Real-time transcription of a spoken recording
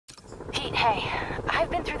Hey, I've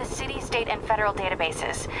been through the city, state, and federal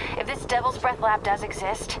databases. If this Devil's Breath lab does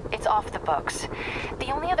exist, it's off the books. The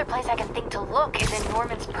only other place I can think to look is in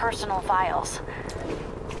Norman's personal files.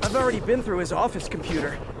 I've already been through his office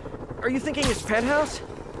computer. Are you thinking his penthouse?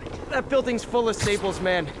 That building's full of Sable's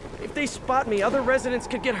men. If they spot me, other residents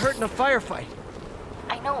could get hurt in a firefight.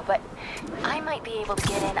 I know, but I might be able to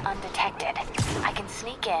get in undetected. I can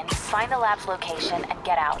sneak in, find the lab's location, and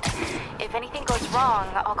get out. If anything goes wrong,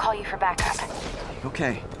 I'll call you for backup.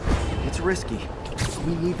 Okay. It's risky.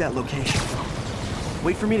 We need that location.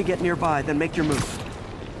 Wait for me to get nearby, then make your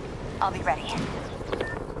move. I'll be ready.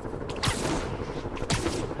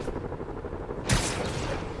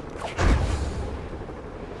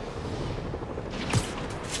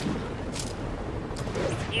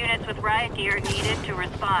 Units with riot gear needed to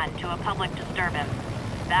respond to a public disturbance.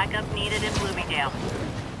 Backup needed in Bloomingdale.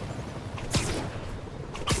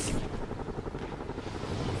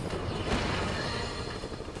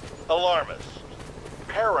 Alarmists,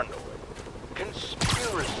 paranoid,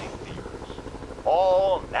 conspiracy theorists.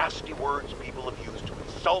 All nasty words people have used to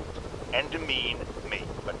insult and demean me.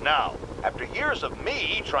 But now, after years of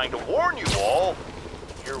me trying to warn you all,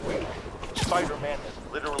 here we are. Spider-Man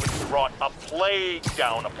has literally brought a plague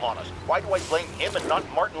down upon us. Why do I blame him and not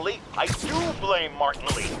Martin Lee? I do blame Martin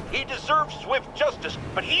Lee. He deserves swift justice,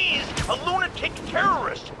 but he's a lunatic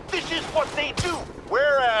terrorist. This is what they do.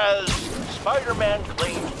 Whereas Spider-Man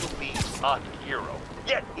claims to be a hero.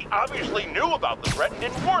 Yet he obviously knew about the threat and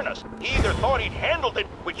didn't warn us. He either thought he'd handled it,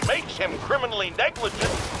 which makes him criminally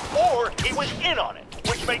negligent, or he was in on it,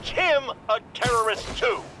 which makes him a terrorist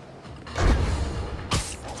too.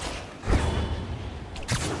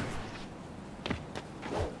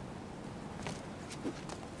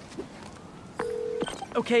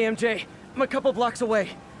 Okay, MJ. I'm a couple blocks away.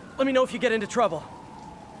 Let me know if you get into trouble.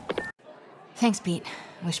 Thanks, Pete.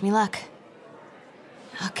 Wish me luck.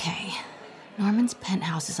 Okay. Norman's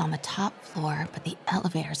penthouse is on the top floor, but the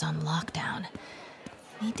elevator's on lockdown.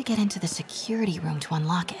 Need to get into the security room to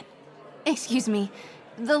unlock it. Excuse me.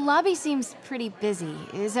 The lobby seems pretty busy.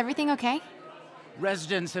 Is everything okay?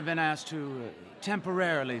 Residents have been asked to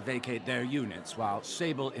temporarily vacate their units while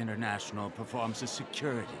Sable International performs a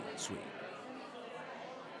security sweep.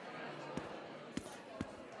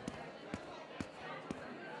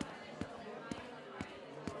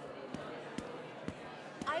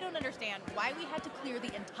 I don't understand why we had to clear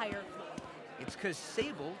the entire floor. It's because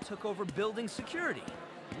Sable took over building security.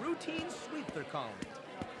 Routine sweep, they're calling it.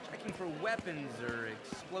 Checking for weapons or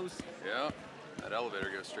explosives. Yeah, that elevator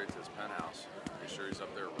goes straight to his penthouse. Pretty sure he's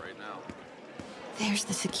up there right now. There's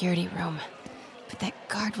the security room. But that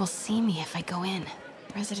guard will see me if I go in.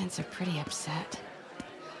 Residents are pretty upset.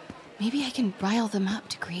 Maybe I can rile them up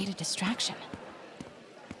to create a distraction.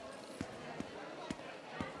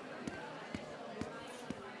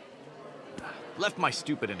 Left my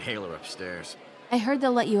stupid inhaler upstairs. I heard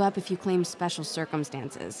they'll let you up if you claim special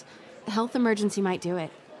circumstances. A health emergency might do it.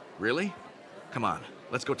 Really? Come on,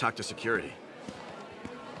 let's go talk to security.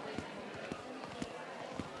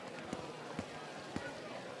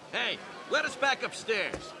 Hey, let us back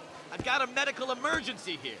upstairs. I've got a medical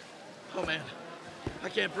emergency here. Oh man, I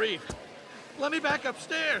can't breathe. Let me back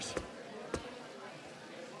upstairs.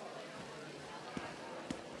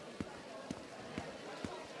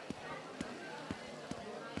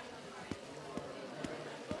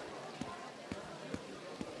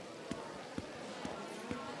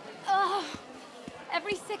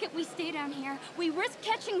 Every second we stay down here, we risk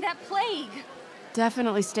catching that plague.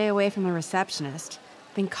 Definitely stay away from the receptionist.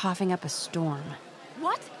 Been coughing up a storm.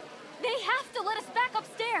 What? They have to let us back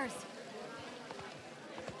upstairs.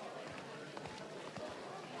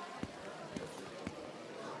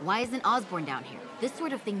 Why isn't Osborn down here? This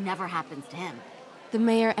sort of thing never happens to him. The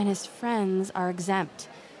mayor and his friends are exempt.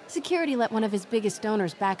 Security let one of his biggest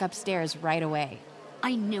donors back upstairs right away.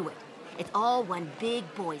 I knew it. It's all one big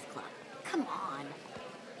boys club. Come on.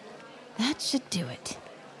 That should do it.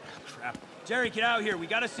 Crap. Jerry, get out here. We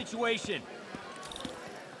got a situation.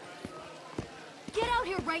 Get out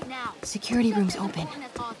here right now. Security room's open.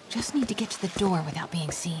 Just need to get to the door without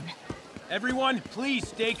being seen. Everyone, please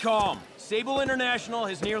stay calm. Sable International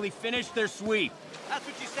has nearly finished their sweep. That's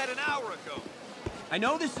what you said an hour ago. I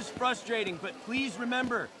know this is frustrating, but please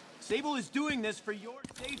remember, Sable is doing this for your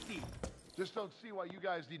safety. Just don't see why you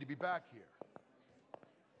guys need to be back here.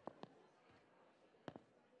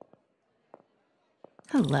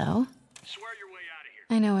 Hello.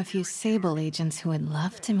 I know a few Sable agents who would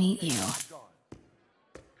love to meet you.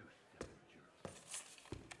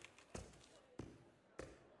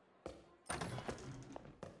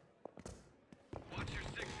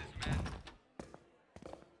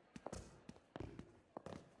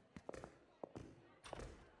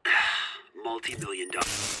 multi-million-dollar...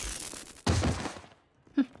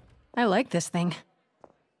 I like this thing.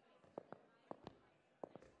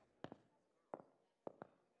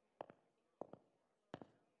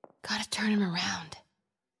 Gotta turn him around.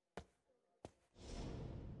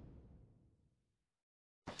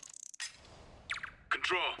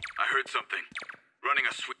 Control, I heard something. Running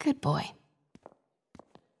a sweep... Good boy.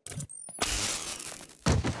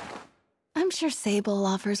 I'm sure Sable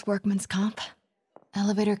offers workman's comp.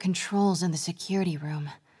 Elevator controls in the security room,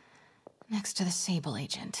 next to the Sable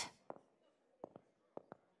agent.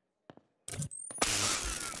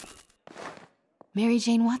 Mary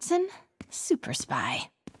Jane Watson? Super spy.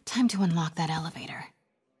 Time to unlock that elevator.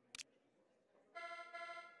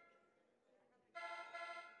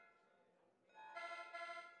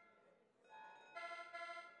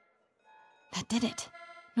 That did it.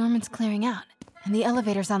 Norman's clearing out, and the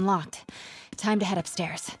elevator's unlocked. Time to head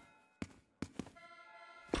upstairs.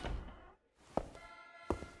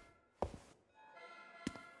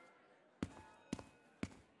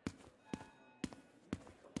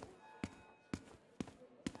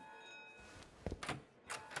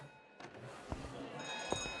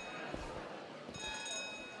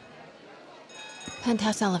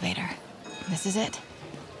 Penthouse elevator. This is it.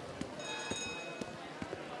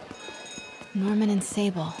 Norman and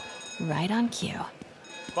Sable, right on cue.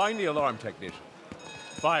 Find the alarm technician.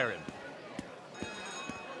 Fire him.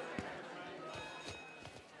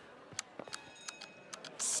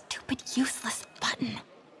 Stupid, useless button.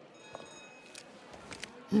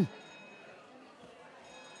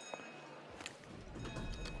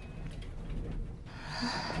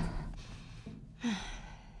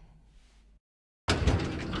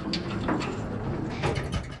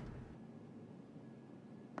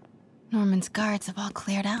 Norman's guards have all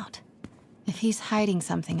cleared out. If he's hiding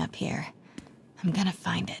something up here, I'm gonna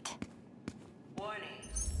find it. Warning.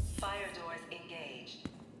 Fire doors engaged.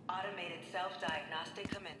 Automated self-diagnostic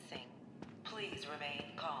commencing. Please remain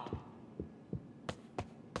calm.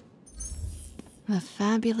 The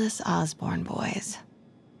fabulous Osborn boys.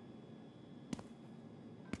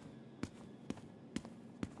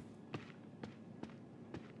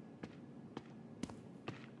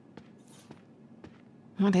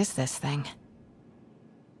 What is this thing?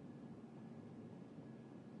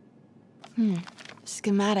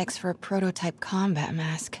 Schematics for a prototype combat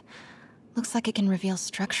mask. Looks like it can reveal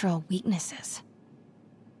structural weaknesses.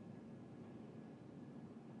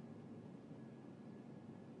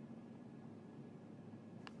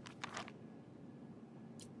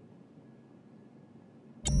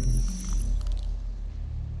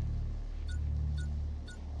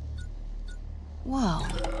 Whoa,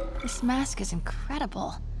 this mask is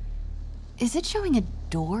incredible. Is it showing a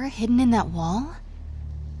door hidden in that wall?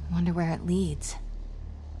 Wonder where it leads.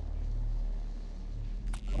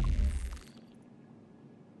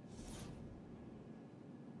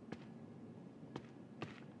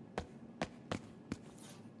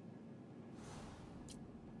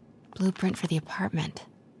 Blueprint for the apartment.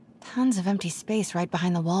 Tons of empty space right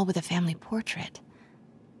behind the wall with a family portrait.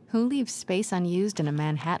 Who leaves space unused in a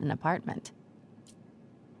Manhattan apartment?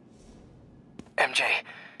 MJ,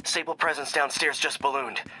 Sable presence downstairs just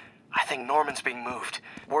ballooned. I think Norman's being moved.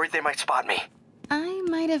 Worried they might spot me. I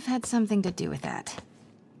might have had something to do with that.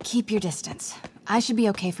 Keep your distance. I should be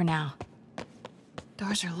okay for now.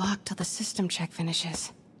 Doors are locked till the system check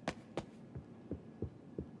finishes.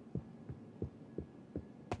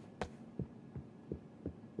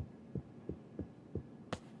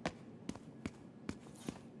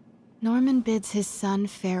 Norman bids his son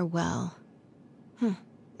farewell.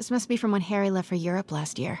 This must be from when Harry left for Europe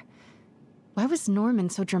last year. Why was Norman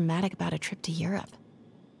so dramatic about a trip to Europe?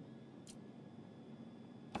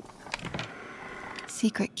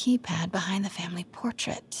 Secret keypad behind the family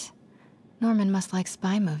portrait. Norman must like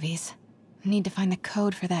spy movies. Need to find the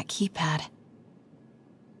code for that keypad.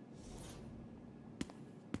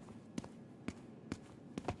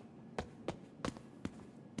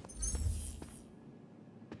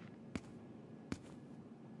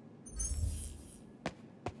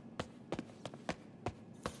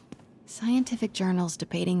 Scientific journals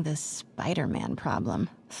debating the Spider-Man problem.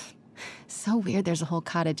 So weird there's a whole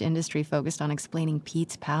cottage industry focused on explaining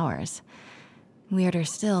Pete's powers. Weirder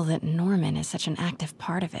still that Norman is such an active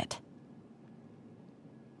part of it.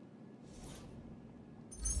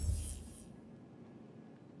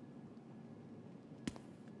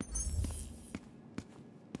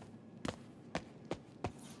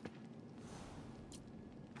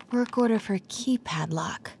 Work order for keypad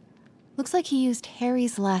lock. Looks like he used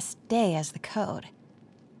Harry's last day as the code.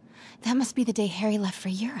 That must be the day Harry left for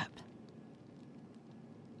Europe.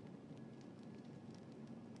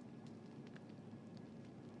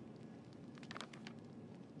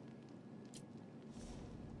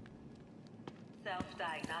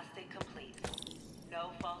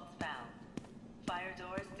 Fire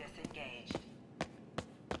doors disengaged.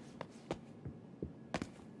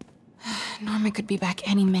 Norman could be back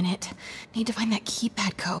any minute. Need to find that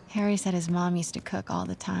keypad code. Harry said his mom used to cook all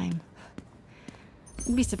the time.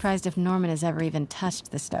 I'd be surprised if Norman has ever even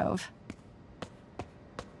touched the stove.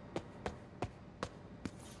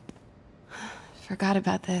 Forgot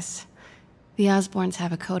about this. The Osborns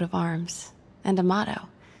have a coat of arms and a motto.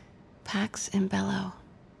 Pax in bello.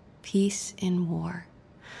 Peace in war.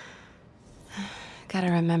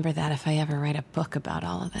 Gotta remember that if I ever write a book about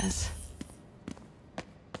all of this.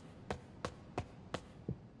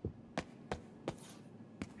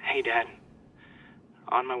 Hey, Dad.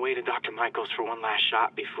 On my way to Dr. Michael's for one last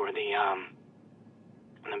shot before the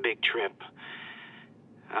big trip.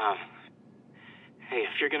 Hey,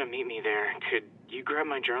 if you're gonna meet me there, could you grab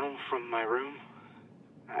my journal from my room?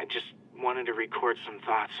 I just wanted to record some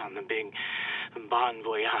thoughts on the big Bon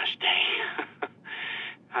Voyage day.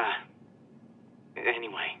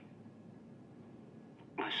 Anyway.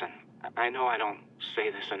 Listen, I know I don't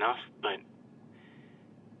say this enough, but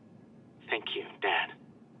thank you, Dad.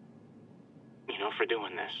 You know, for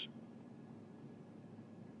doing this.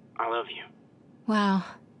 I love you. Wow.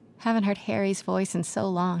 Haven't heard Harry's voice in so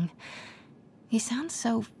long. He sounds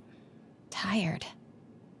so tired.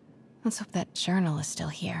 Let's hope that journal is still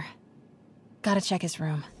here. Gotta check his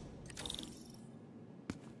room.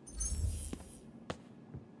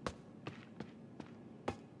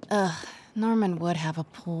 Ugh, Norman would have a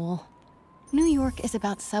pool. New York is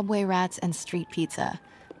about subway rats and street pizza,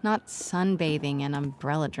 not sunbathing and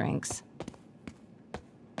umbrella drinks.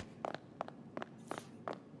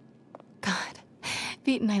 God,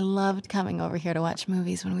 Pete and I loved coming over here to watch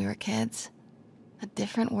movies when we were kids. A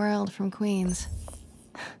different world from Queens.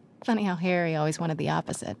 Funny how Harry always wanted the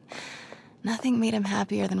opposite. Nothing made him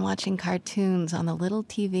happier than watching cartoons on the little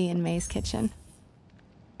TV in May's kitchen.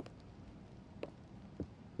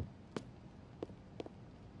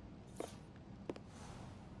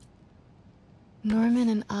 Norman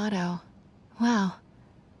and Otto. Wow.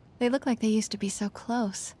 They look like they used to be so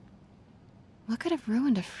close. What could have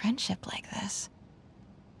ruined a friendship like this?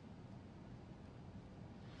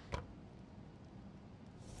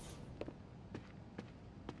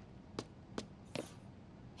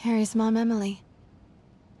 Harry's mom, Emily.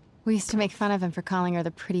 We used to make fun of him for calling her the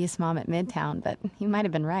prettiest mom at Midtown, but he might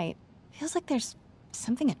have been right. Feels like there's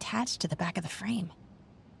something attached to the back of the frame.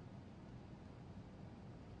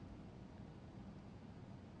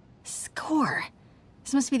 Score!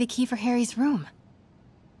 This must be the key for Harry's room.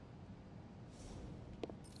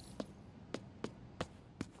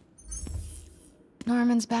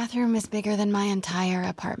 Norman's bathroom is bigger than my entire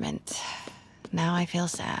apartment. Now I feel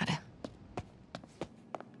sad.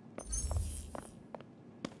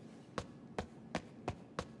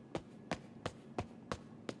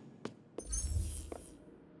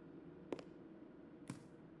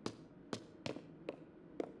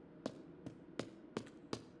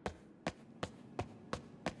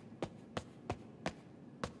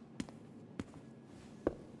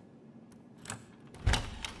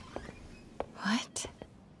 What?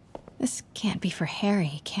 This can't be for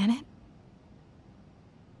Harry, can it?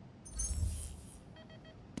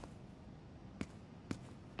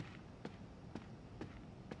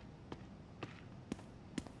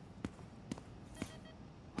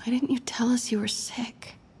 Why didn't you tell us you were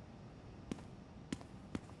sick?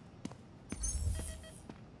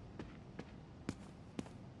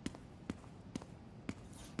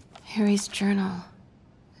 Harry's journal.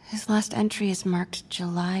 His last entry is marked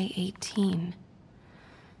July 18.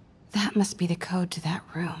 That must be the code to that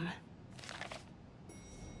room.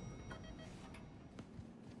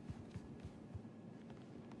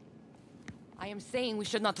 I am saying we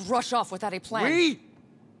should not rush off without a plan. We?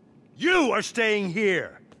 You are staying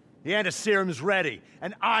here. The antiserum's ready,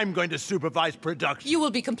 and I'm going to supervise production. You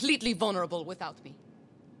will be completely vulnerable without me.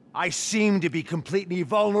 I seem to be completely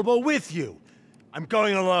vulnerable with you. I'm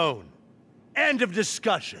going alone. End of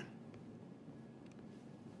discussion.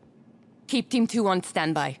 Keep Team 2 on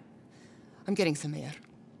standby. I'm getting some air.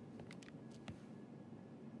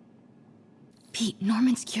 Pete,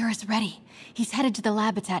 Norman's cure is ready. He's headed to the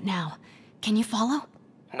lab it's at now. Can you follow?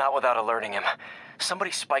 Not without alerting him.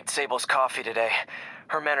 Somebody spiked Sable's coffee today.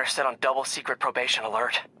 Her men are set on double secret probation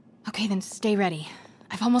alert. Okay, then stay ready.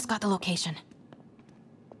 I've almost got the location.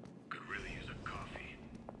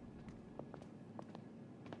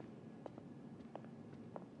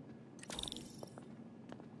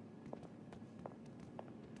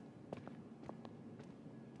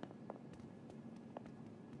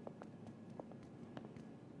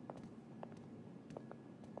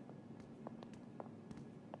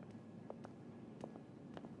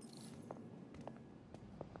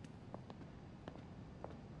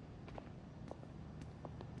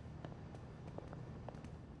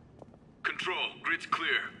 Control, grid's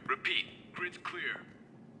clear. Repeat, grid's clear.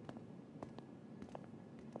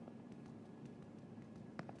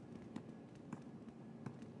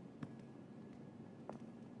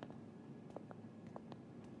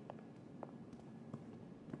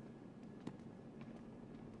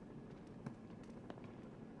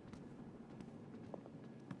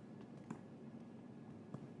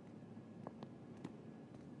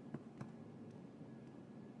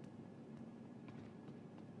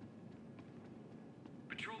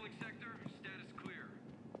 Patrolling sector, status clear.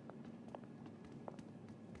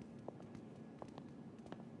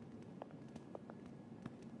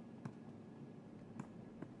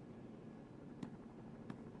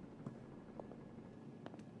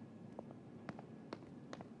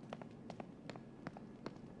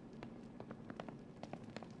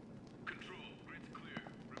 Control, grid's clear.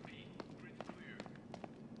 Repeat, grid's clear.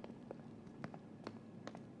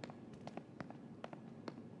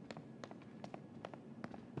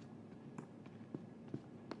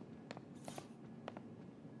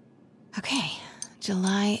 Okay,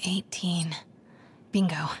 July 18.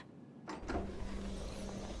 Bingo.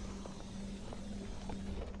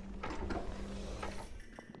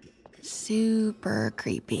 Super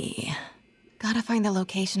creepy. Gotta find the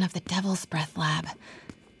location of the Devil's Breath lab.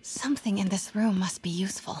 Something in this room must be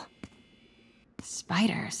useful.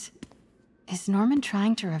 Spiders. Is Norman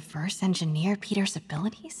trying to reverse engineer Peter's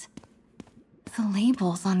abilities? The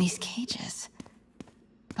labels on these cages.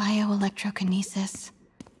 Bioelectrokinesis.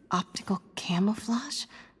 Optical camouflage?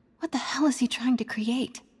 What the hell is he trying to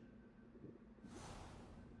create?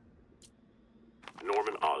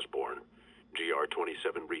 Norman Osborn,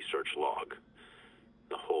 GR-27 research log.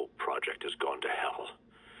 The whole project has gone to hell.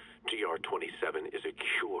 GR-27 is a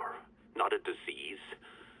cure, not a disease.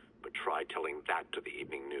 But try telling that to the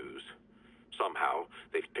evening news. Somehow,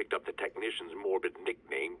 they've picked up the technician's morbid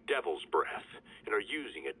nickname, Devil's Breath, and are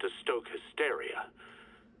using it to stoke hysteria.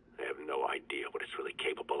 They have no idea what it's really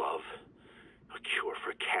capable of. A cure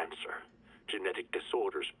for cancer, genetic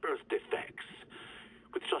disorders, birth defects.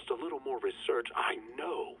 With just a little more research, I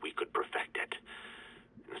know we could perfect it.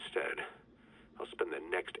 Instead, I'll spend the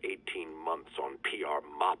next 18 months on PR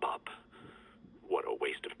mop-up. What a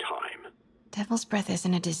waste of time. Devil's Breath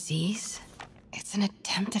isn't a disease. It's an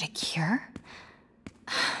attempt at a cure?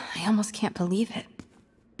 I almost can't believe it.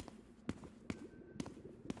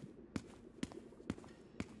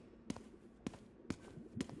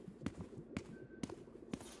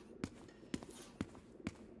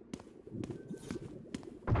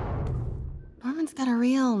 Norman's got a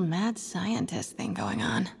real mad scientist thing going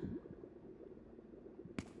on.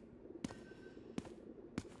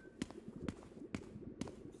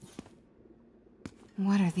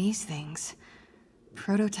 What are these things?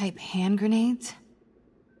 Prototype hand grenades?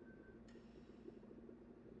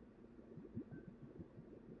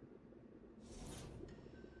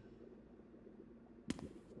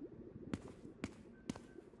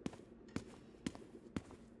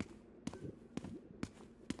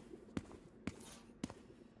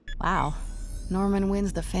 Wow. Norman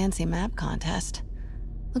wins the fancy map contest.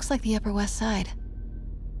 Looks like the Upper West Side.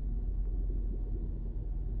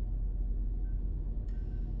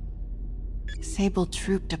 Sable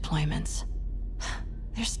troop deployments.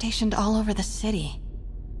 They're stationed all over the city.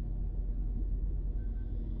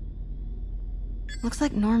 Looks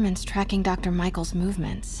like Norman's tracking Dr. Michael's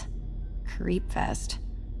movements. Creepfest.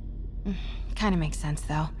 Kinda makes sense,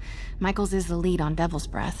 though. Michaels is the lead on Devil's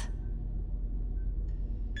Breath.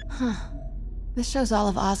 Huh. This shows all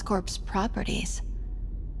of Oscorp's properties.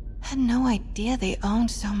 Had no idea they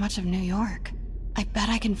owned so much of New York. I bet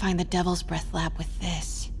I can find the Devil's Breath lab with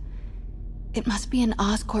this. It must be an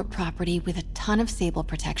Oscorp property with a ton of Sable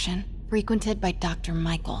protection, frequented by Dr.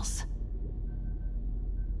 Michaels.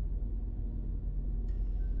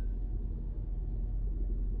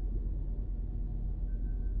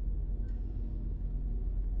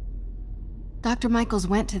 Dr. Michaels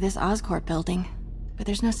went to this Oscorp building, but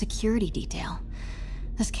there's no security detail.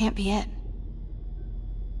 This can't be it.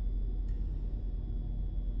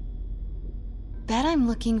 Bet I'm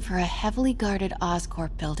looking for a heavily guarded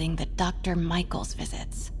Oscorp building that Dr. Michaels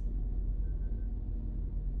visits.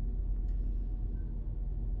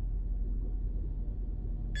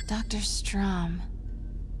 Dr. Strom.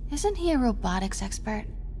 Isn't he a robotics expert?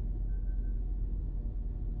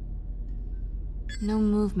 No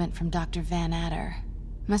movement from Dr. Van Adder.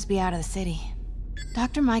 Must be out of the city.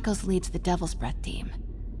 Dr. Michaels leads the Devil's Breath team.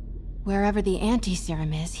 Wherever the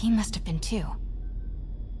anti-serum is, he must have been too.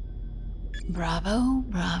 Bravo,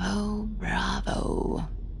 bravo, bravo.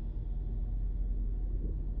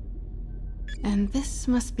 And this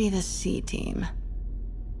must be the C team.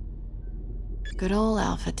 Good old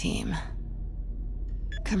Alpha team.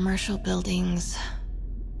 Commercial buildings.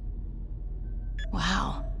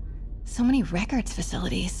 Wow. So many records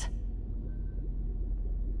facilities.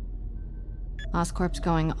 Oscorp's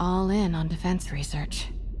going all in on defense research.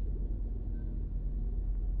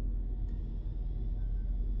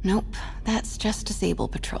 Nope, that's just a Sable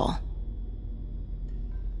patrol.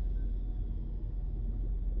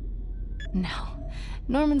 No,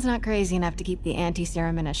 Norman's not crazy enough to keep the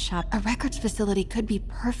anti-serum in a shop. A records facility could be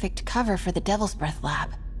perfect cover for the Devil's Breath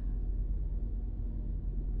lab.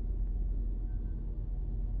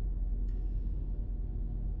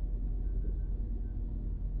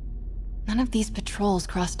 None of these patrols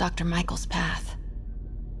cross Dr. Michael's path.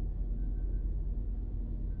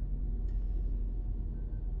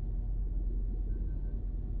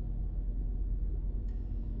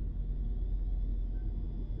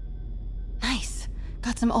 Nice.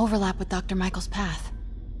 Got some overlap with Dr. Michael's path.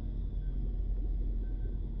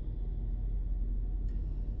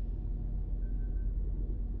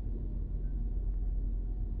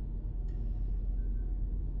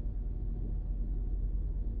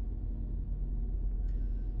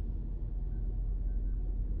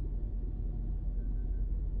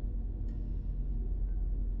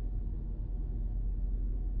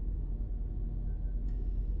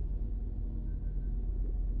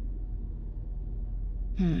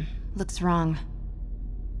 Looks wrong.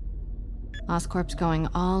 Oscorp's going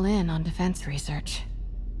all in on defense research.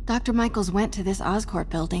 Dr. Michaels went to this Oscorp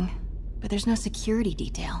building, but there's no security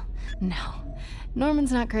detail. No,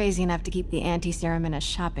 Norman's not crazy enough to keep the anti-serum in a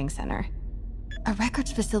shopping center. A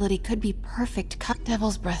records facility could be perfect.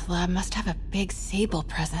 Devil's Breath Lab must have a big Sable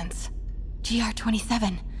presence.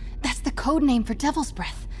 GR27. That's the code name for Devil's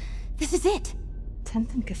Breath. This is it.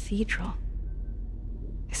 10th and Cathedral.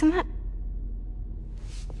 Isn't that...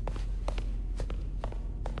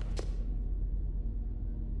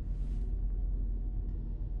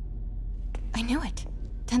 I knew it.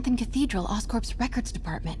 10th and Cathedral, Oscorp's records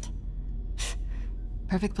department.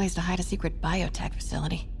 Perfect place to hide a secret biotech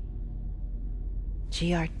facility.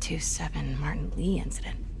 GR27 Martin Lee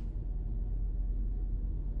incident.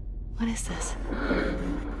 What is this?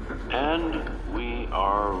 And we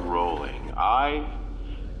are rolling. I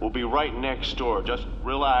will be right next door. Just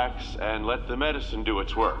relax and let the medicine do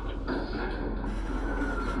its work.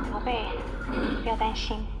 宝贝，不要担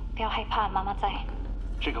心，不要害怕，妈妈在。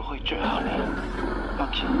这个会治好你，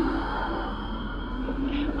放心。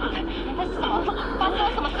你在什么？发生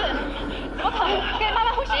了什么事？怎么可能？给妈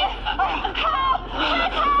妈呼吸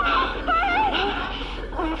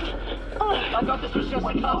！I got this was just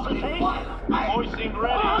a consultation. Hoisting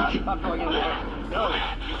ready. I'm going in there. No,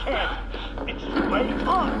 you can't. It's too late.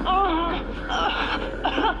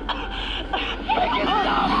 Make it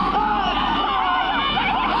stop.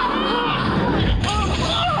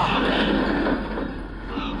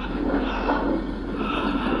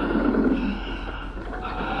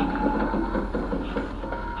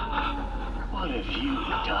 What have you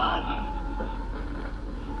done?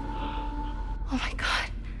 Oh my god.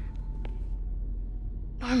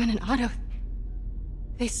 Norman and Otto.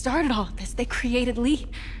 They started all of this. They created Lee.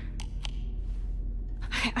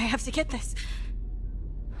 I have to get this.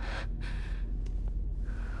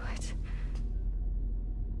 What?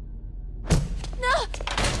 No!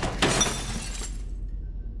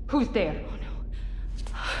 Who's there? Oh no.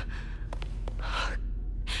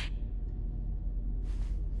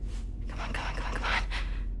 Come on, come on, come on, come on.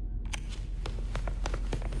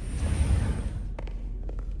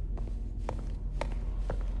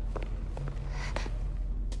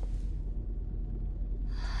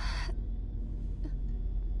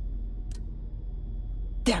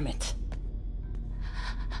 Damn it.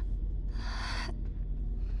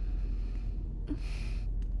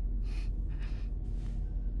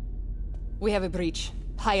 We have a breach.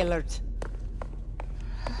 High alert.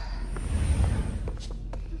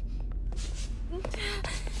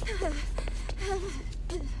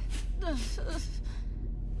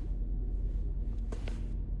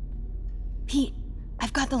 Pete,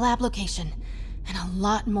 I've got the lab location. And a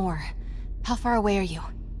lot more. How far away are you?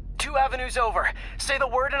 2 avenues over. Say the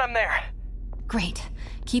word and I'm there. Great.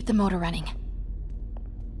 Keep the motor running.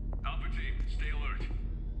 Alpha team, stay alert.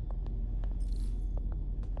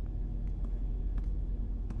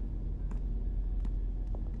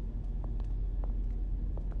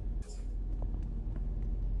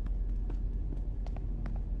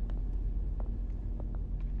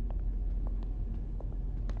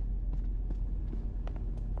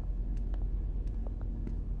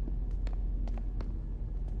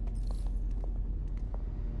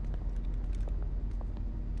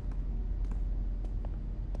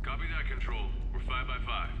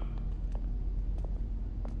 5.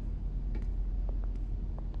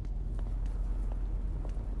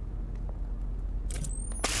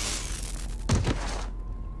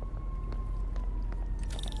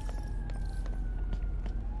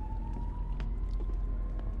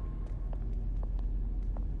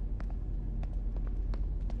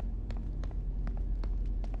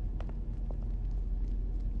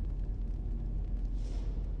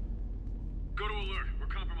 Go to alert. We're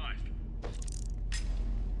compromised.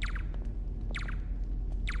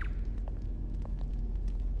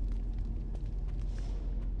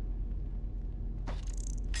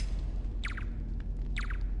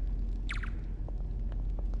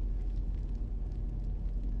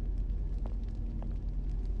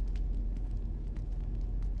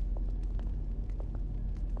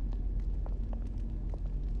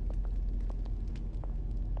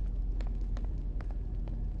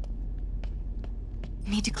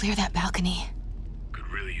 Need to clear that balcony. Could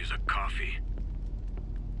really use a coffee.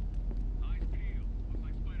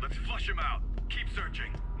 Let's flush him out. Keep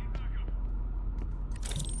searching.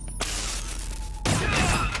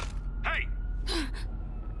 Hey!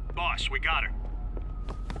 Boss, we got her.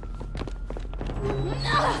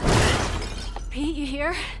 Pete, you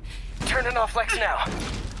here? Turning off Lex now.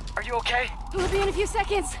 Are you okay? We'll be in a few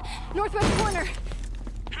seconds. Northwest corner.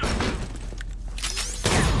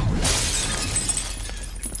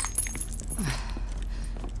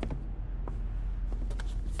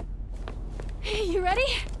 You ready?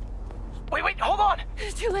 Wait, hold on!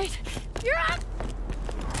 It's too late. You're up!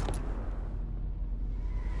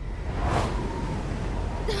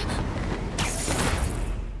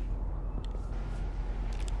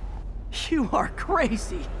 You are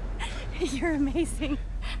crazy. You're amazing.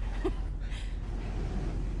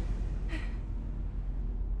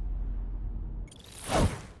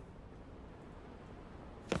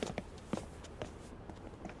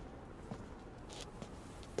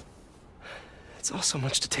 It's all so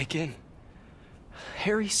much to take in.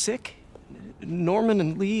 Harry sick, Norman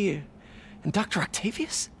and Lee, and Dr.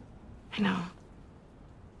 Octavius? I know.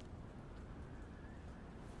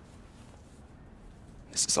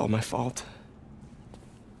 This is all my fault.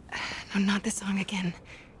 No, not this song again.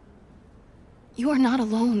 You are not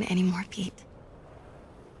alone anymore, Pete.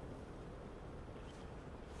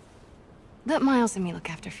 Let Miles and me look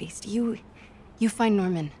after Feast. You find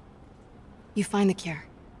Norman. You find the cure.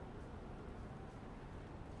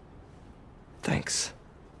 Thanks,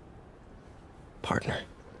 partner.